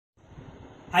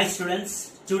Hi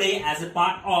students, today as a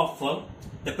part of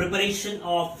the preparation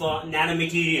of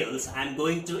nanomaterials, I am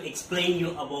going to explain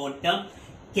you about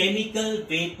chemical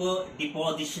vapor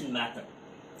deposition method.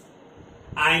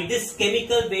 And this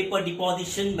chemical vapor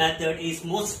deposition method is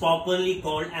most popularly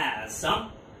called as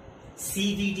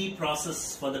CVD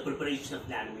process for the preparation of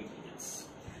nanomaterials.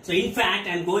 So in fact,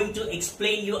 I am going to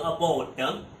explain you about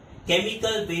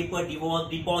chemical vapor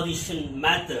deposition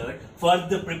method for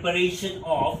the preparation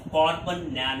of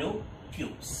carbon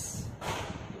nanotubes.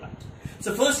 Right.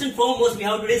 So first and foremost, we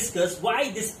have to discuss why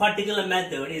this particular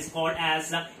method is called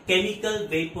as a chemical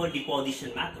vapor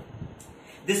deposition method.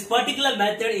 This particular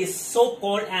method is so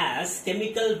called as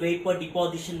chemical vapor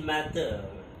deposition method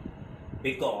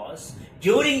because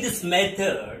during this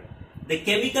method, the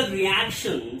chemical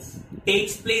reactions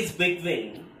takes place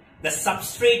between the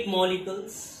substrate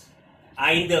molecules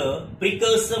and the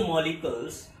precursor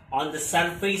molecules on the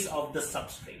surface of the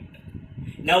substrate.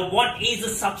 Now what is the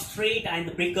substrate and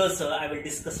the precursor I will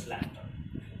discuss later.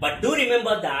 But do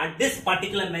remember that this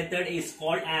particular method is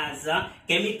called as a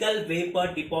chemical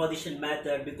vapor deposition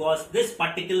method because this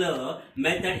particular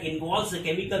method involves a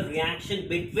chemical reaction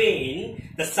between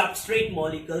the substrate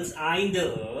molecules and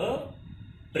the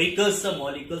precursor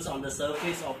molecules on the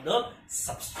surface of the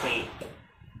substrate.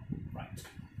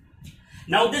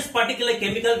 Now this particular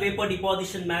chemical vapor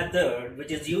deposition method,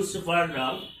 which is used for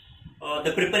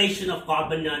the preparation of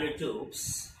carbon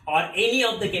nanotubes or any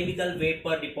of the chemical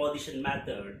vapor deposition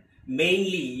method,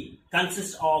 mainly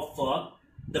consists of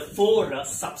the four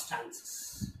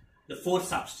substances. The first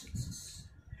substance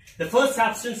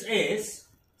is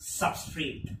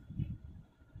substrate.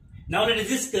 Now let us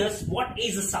discuss what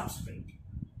is a substrate.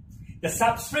 The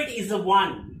substrate is the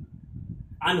one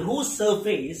on whose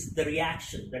surface the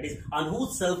reaction, that is, on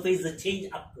whose surface the change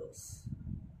occurs.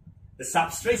 The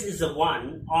substrate is the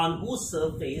one on whose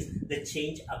surface the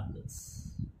change occurs.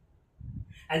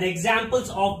 And the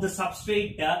examples of the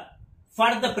substrate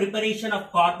for the preparation of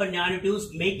carbon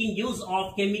nanotubes making use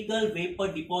of chemical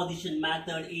vapor deposition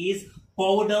method is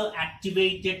powder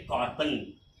activated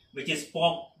carbon, which is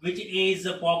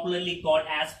popularly called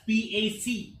as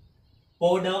PAC,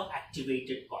 powder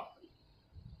activated carbon.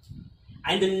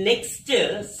 And the next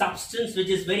substance which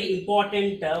is very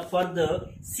important for the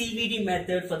CVD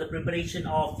method for the preparation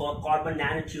of carbon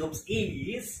nanotubes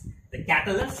is the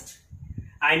catalyst.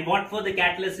 And what for the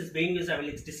catalyst is being used I will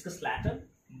discuss later.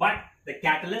 But the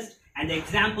catalyst and the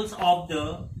examples of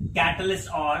the catalyst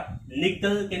are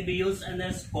nickel can be used and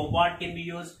as cobalt can be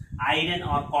used, iron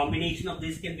or combination of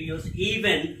these can be used,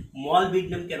 even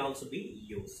molybdenum can also be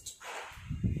used.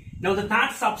 Now the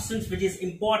third substance which is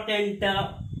important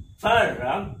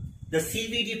for the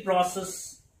CVD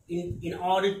process in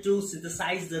order to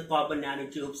synthesize the carbon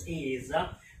nanotubes is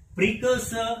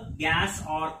precursor gas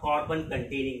or carbon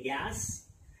containing gas.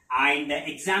 And the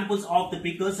examples of the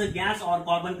precursor gas or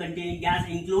carbon containing gas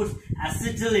includes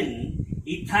acetylene,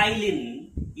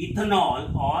 ethylene,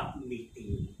 ethanol or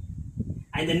methane.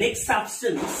 And the next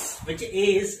substance which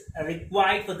is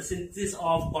required for the synthesis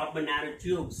of carbon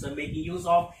nanotubes making use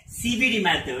of CVD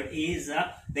method is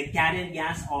the carrier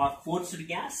gas or forced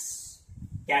gas.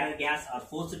 Carrier gas or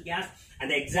forced gas. And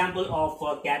the example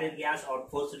of carrier gas or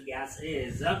forced gas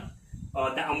is the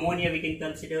ammonia we can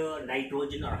consider,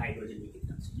 nitrogen or hydrogen we can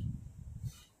consider.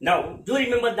 Now do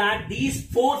remember that these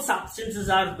four substances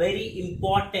are very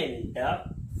important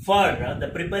for the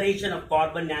preparation of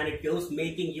carbon nanotubes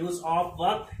making use of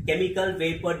chemical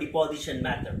vapor deposition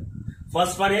method.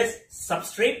 First one is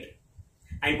substrate.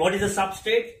 And what is the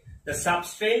substrate? The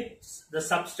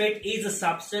substrate is a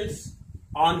substance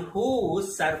on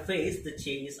whose surface the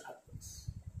changes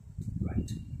occurs.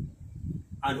 Right.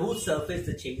 On whose surface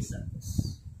the changes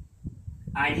occurs.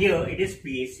 And here it is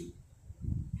PAC.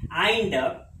 And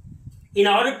in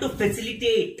order to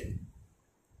facilitate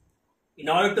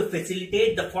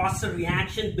the faster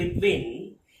reaction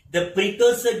between the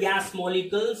precursor gas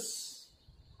molecules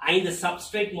and the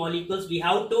substrate molecules, we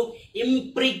have to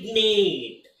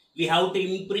impregnate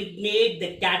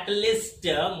the catalyst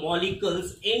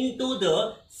molecules into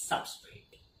the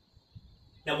substrate.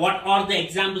 Now what are the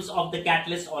examples of the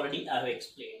catalyst already I have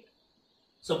explained.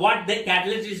 So what the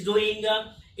catalyst is doing,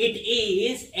 it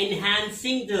is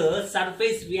enhancing the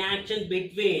surface reaction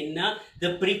between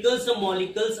the precursor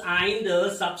molecules and the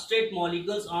substrate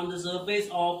molecules on the surface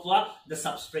of the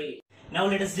substrate. Now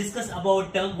let us discuss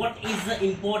about what is the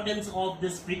importance of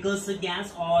this precursor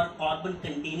gas or carbon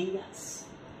containing gas.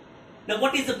 Now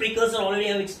what is the precursor? Already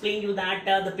I have explained you that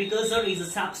the precursor is a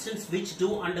substance which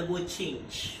do undergo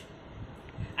change.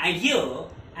 And here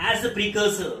as the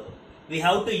precursor we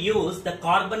have to use the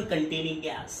carbon containing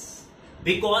gas.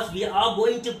 Because we are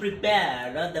going to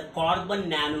prepare the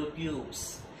carbon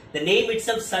nanotubes. The name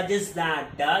itself suggests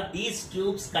that these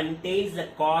tubes contains the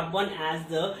carbon as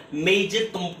the major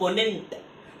component.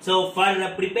 So for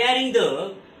preparing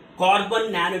the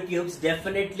carbon nanotubes,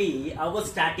 definitely our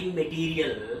starting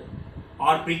material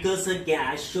or precursor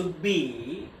gas should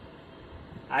be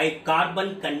a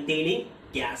carbon containing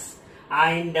gas.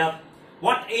 And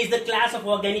what is the class of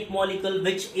organic molecule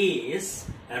which is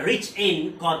rich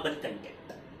in carbon content?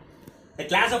 The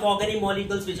class of organic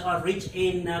molecules which are rich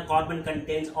in carbon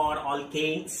contents are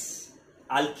alkanes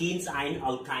and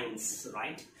alkynes,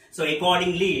 right? So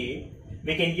accordingly,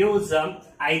 we can use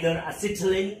either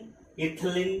acetylene,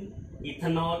 ethylene,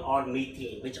 ethanol or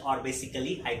methane, which are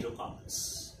basically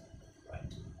hydrocarbons,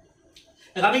 right?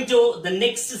 Now coming to the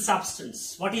next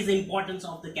substance, what is the importance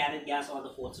of the carrier gas or the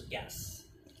forced gas,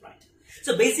 right?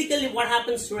 So basically what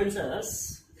happens, students,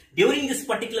 is during this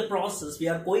particular process, we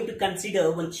are going to consider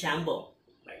one chamber,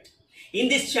 right? In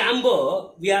this chamber,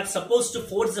 we are supposed to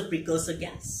force the precursor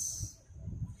gas.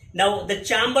 Now, the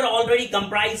chamber already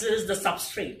comprises the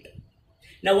substrate.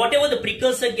 Now, whatever the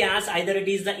precursor gas, either it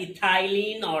is the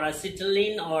ethylene or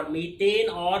acetylene or methane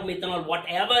or methanol,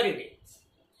 whatever it is,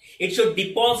 it should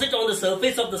deposit on the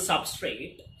surface of the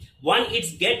substrate. Once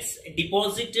it gets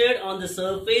deposited on the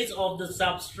surface of the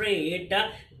substrate,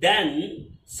 then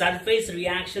surface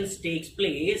reactions takes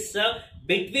place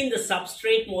between the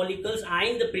substrate molecules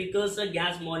and the precursor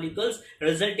gas molecules,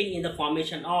 resulting in the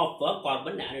formation of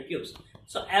carbon nanotubes.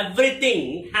 So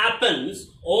everything happens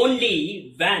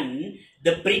only when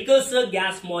the precursor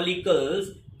gas molecules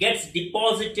gets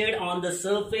deposited on the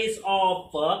surface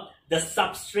of the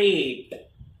substrate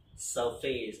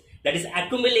surface. That is,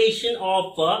 accumulation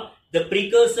of the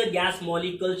precursor gas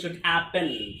molecule should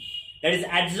happen. That is,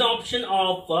 adsorption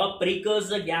of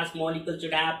precursor gas molecule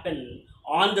should happen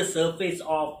on the surface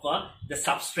of the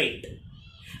substrate.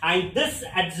 And this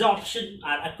adsorption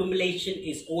or accumulation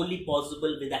is only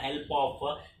possible with the help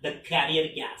of the carrier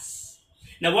gas.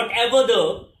 Now, whatever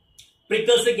the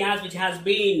precursor gas which has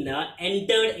been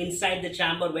entered inside the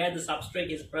chamber where the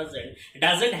substrate is present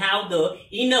doesn't have the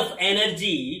enough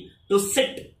energy to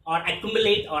sit or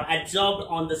accumulate or adsorb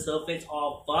on the surface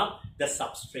of the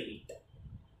substrate.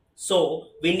 So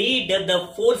we need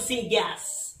the forcing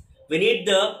gas. We need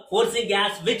the forcing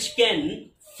gas which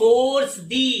can force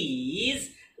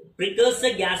these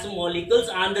precursor gas molecules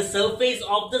on the surface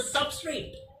of the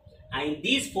substrate. And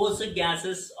these forcing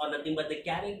gases are nothing but the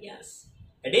carrier gas.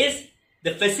 That is,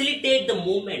 they facilitate the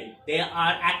movement. They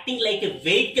are acting like a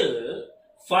vehicle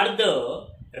for the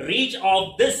reach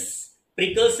of this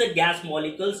precursor gas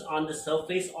molecules on the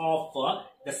surface of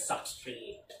the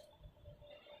substrate.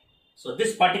 So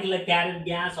this particular carrier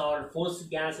gas or forced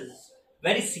gas is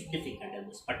very significant in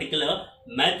this particular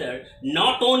method.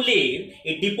 Not only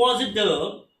it deposits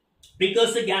the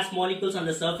precursor gas molecules on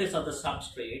the surface of the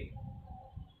substrate,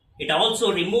 it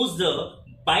also removes the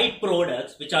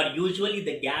byproducts, which are usually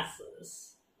the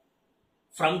gases,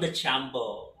 from the chamber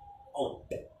out.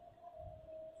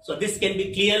 So this can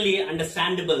be clearly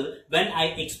understandable when I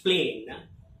explain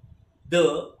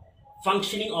the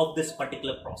functioning of this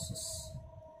particular process,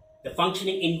 the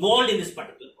functioning involved in this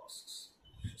particular process.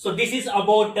 So this is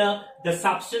about the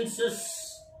substances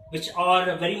which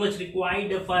are very much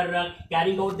required for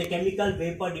carrying out the chemical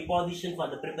vapor deposition for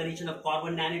the preparation of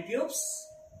carbon nanotubes,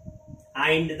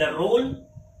 and the role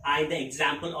and the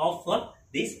example of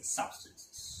these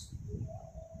substances.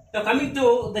 Now coming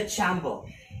to the chamber.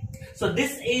 So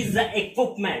this is the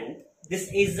equipment. This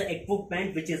is the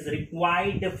equipment which is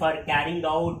required for carrying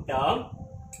out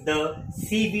the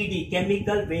CVD,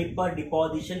 chemical vapor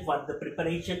deposition, for the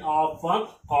preparation of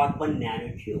carbon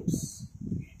nanotubes.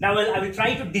 Now I will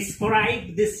try to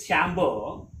describe this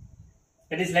chamber.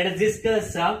 That is, let us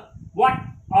discuss what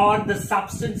are the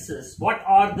substances, what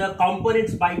are the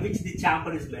components by which the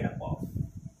chamber is made up of.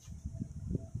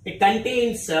 It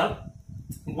contains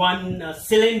one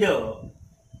cylinder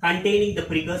containing the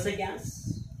precursor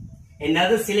gas,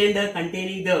 another cylinder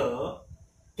containing the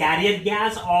carrier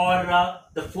gas or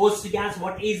the forced gas.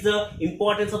 What is the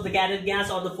importance of the carrier gas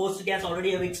or the forced gas? Already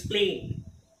I have explained.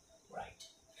 Right.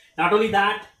 Not only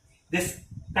that, this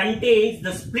contains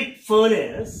the split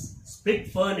furnace.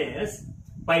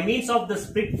 By means of the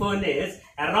split furnace,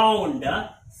 around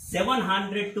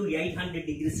 700 to 800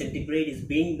 degrees centigrade is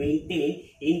being maintained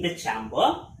in the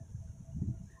chamber,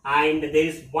 and there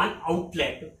is one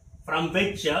outlet from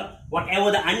which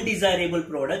whatever the undesirable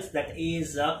products that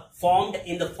is formed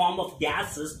in the form of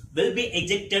gases will be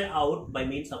ejected out by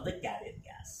means of the carrier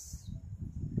gas.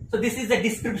 So this is the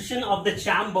description of the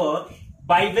chamber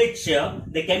by which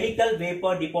the chemical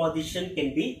vapor deposition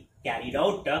can be carried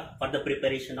out for the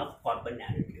preparation of carbon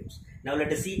nanotubes. Now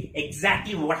let us see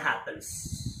exactly what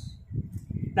happens.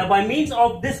 Now by means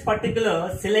of this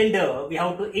particular cylinder, we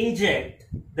have to inject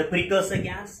the precursor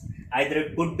gas. Either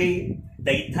it could be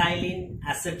the ethylene,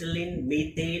 acetylene,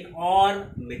 methane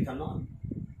or methanol,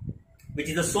 which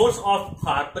is the source of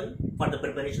carbon for the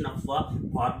preparation of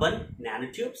carbon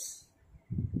nanotubes.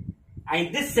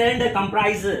 And this cylinder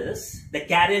comprises the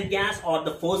carrier gas or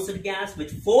the forced gas,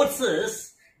 which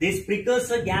forces these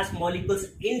precursor gas molecules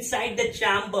inside the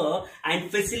chamber and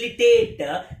facilitate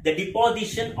the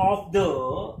deposition of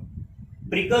the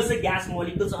precursor gas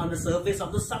molecules on the surface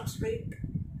of the substrate.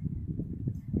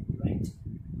 Right.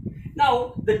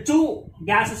 Now, the two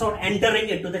gases are entering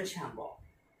into the chamber.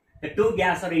 The two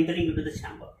gases are entering into the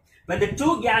chamber. When the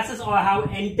two gases have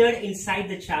entered inside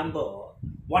the chamber,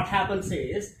 what happens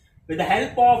is, with the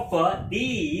help of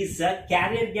these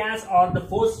carrier gas or the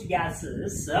forced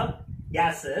gases,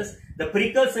 the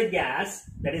precursor gas,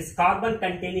 that is carbon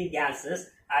containing gases,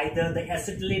 either the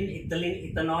acetylene,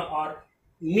 ethylene, ethanol or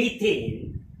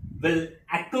methane, will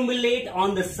accumulate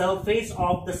on the surface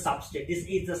of the substrate. This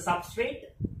is the substrate.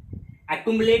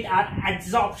 Accumulate or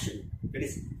adsorption. That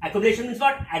is, accumulation means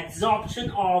what? Adsorption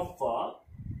of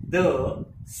the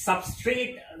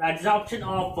substrate, adsorption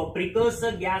of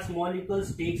precursor gas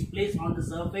molecules takes place on the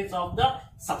surface of the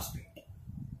substrate.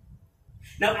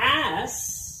 Now,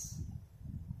 as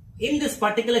in this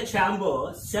particular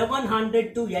chamber,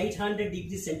 700 to 800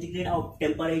 degrees centigrade of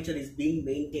temperature is being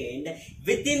maintained.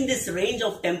 Within this range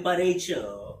of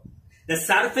temperature, the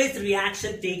surface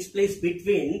reaction takes place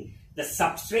between the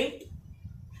substrate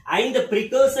and the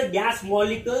precursor gas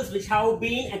molecules which have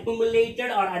been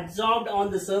accumulated or adsorbed on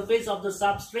the surface of the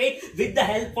substrate with the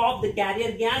help of the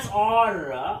carrier gas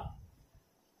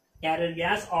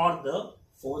or the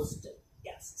forced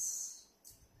gases.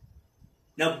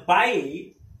 Now,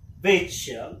 by which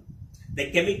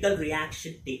the chemical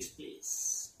reaction takes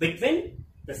place between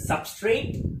the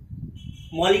substrate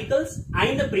molecules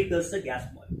and the precursor gas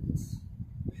molecules.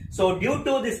 So, due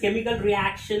to this chemical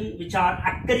reaction which are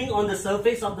occurring on the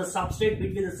surface of the substrate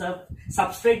between the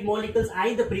substrate molecules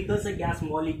and the precursor gas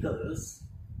molecules,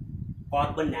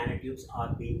 carbon nanotubes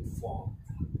are being formed.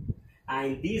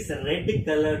 And these red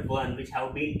colored one which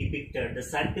have been depicted, the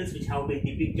circles which have been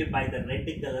depicted by the red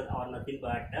color are nothing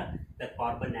but the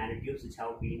carbon nanotubes which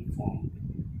have been formed.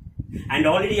 And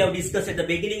already I have discussed at the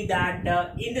beginning that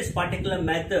in this particular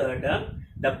method,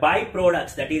 the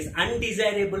byproducts, that is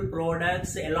undesirable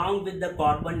products along with the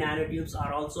carbon nanotubes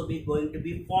are also going to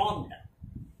be formed.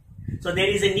 So there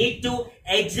is a need to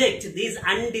eject these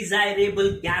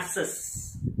undesirable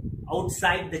gases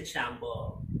outside the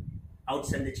chamber.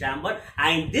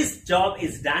 And this job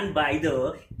is done by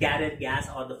the carrier gas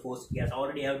or the forced gas.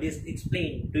 Already I have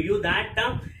explained to you that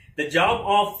the job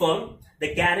of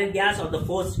the carrier gas or the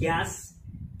forced gas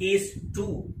is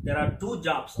two. There are two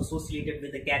jobs associated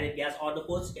with the carrier gas or the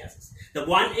forced gases. The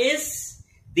one is,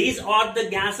 these are the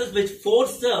gases which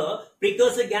force the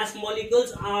precursor gas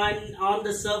molecules on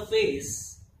the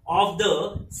surface of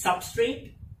the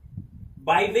substrate,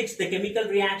 by which the chemical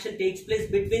reaction takes place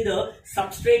between the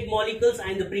substrate molecules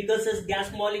and the precursor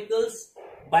gas molecules,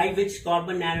 by which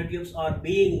carbon nanotubes are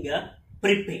being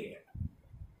prepared.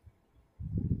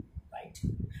 Right.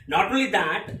 Not only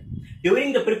that,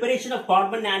 during the preparation of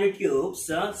carbon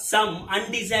nanotubes, some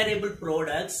undesirable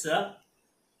products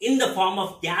in the form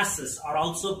of gases are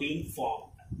also being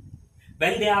formed.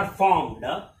 When they are formed,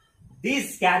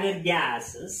 these carrier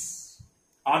gases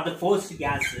or the forced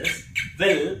gases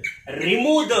will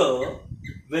remove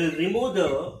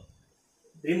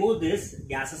these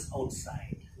gases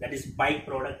outside. That is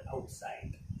byproduct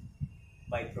outside.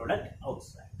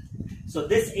 So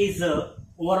this is the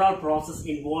overall process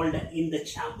involved in the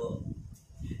chamber.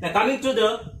 Now coming to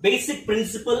the basic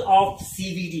principle of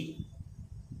CVD.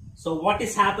 So what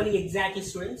is happening exactly,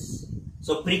 students?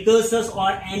 So precursors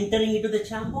are entering into the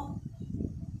chamber.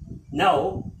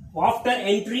 Now, after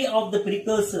entry of the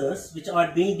precursors, which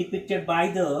are being depicted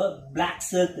by the black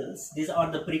circles, these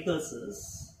are the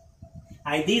precursors,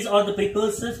 and these are the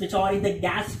precursors which are in the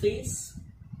gas phase.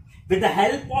 With the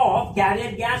help of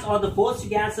carrier gas or the forced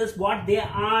gases, what they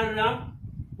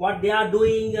are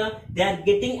doing, they are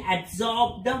getting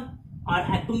adsorbed or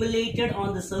accumulated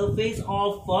on the surface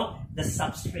of the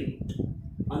substrate,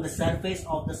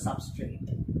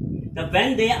 Now,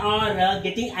 when they are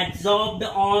getting adsorbed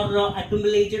or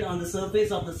accumulated on the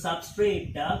surface of the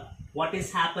substrate, what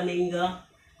is happening?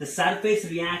 The surface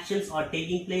reactions are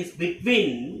taking place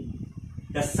between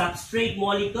the substrate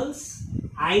molecules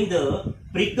and the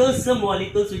precursor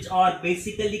molecules, which are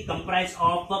basically comprised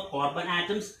of carbon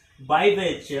atoms, by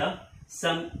which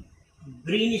some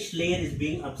greenish layer is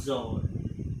being absorbed.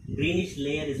 Greenish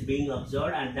layer is being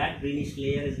absorbed, and that greenish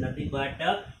layer is nothing but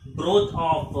growth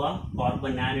of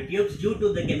carbon nanotubes due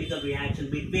to the chemical reaction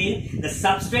between the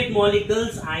substrate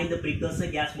molecules and the precursor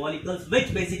gas molecules,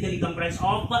 which basically comprise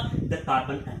of the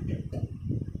carbon content.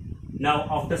 Now,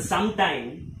 after some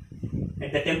time,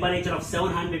 at the temperature of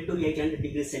 700 to 800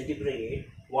 degrees centigrade,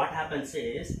 what happens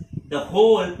is the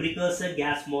whole precursor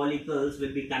gas molecules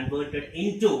will be converted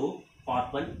into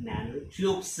carbon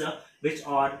nanotubes, which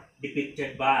are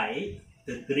depicted by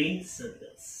the green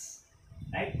circles.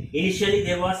 Right? Initially,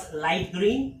 there was light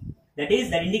green. That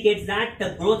indicates that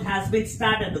the growth has been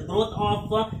started. The growth of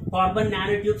carbon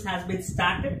nanotubes has been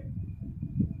started.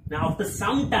 Now, after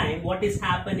some time, what is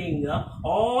happening?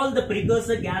 All the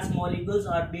precursor gas molecules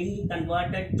are being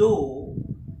converted to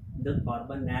the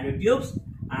carbon nanotubes,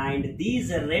 and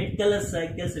these red color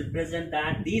circles represent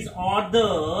that these are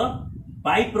the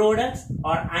byproducts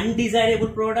or undesirable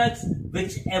products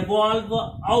which evolve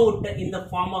out in the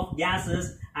form of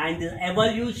gases, and the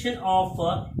evolution of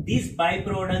these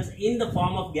byproducts in the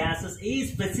form of gases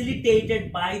is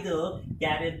facilitated by the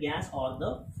carrier gas or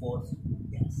the forced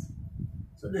gas.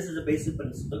 So this is the basic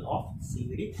principle of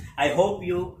CVD. I hope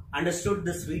you understood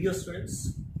this video,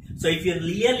 students. So if you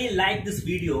really like this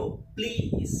video,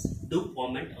 please do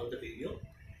comment on the video.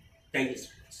 Thank you,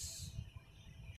 students.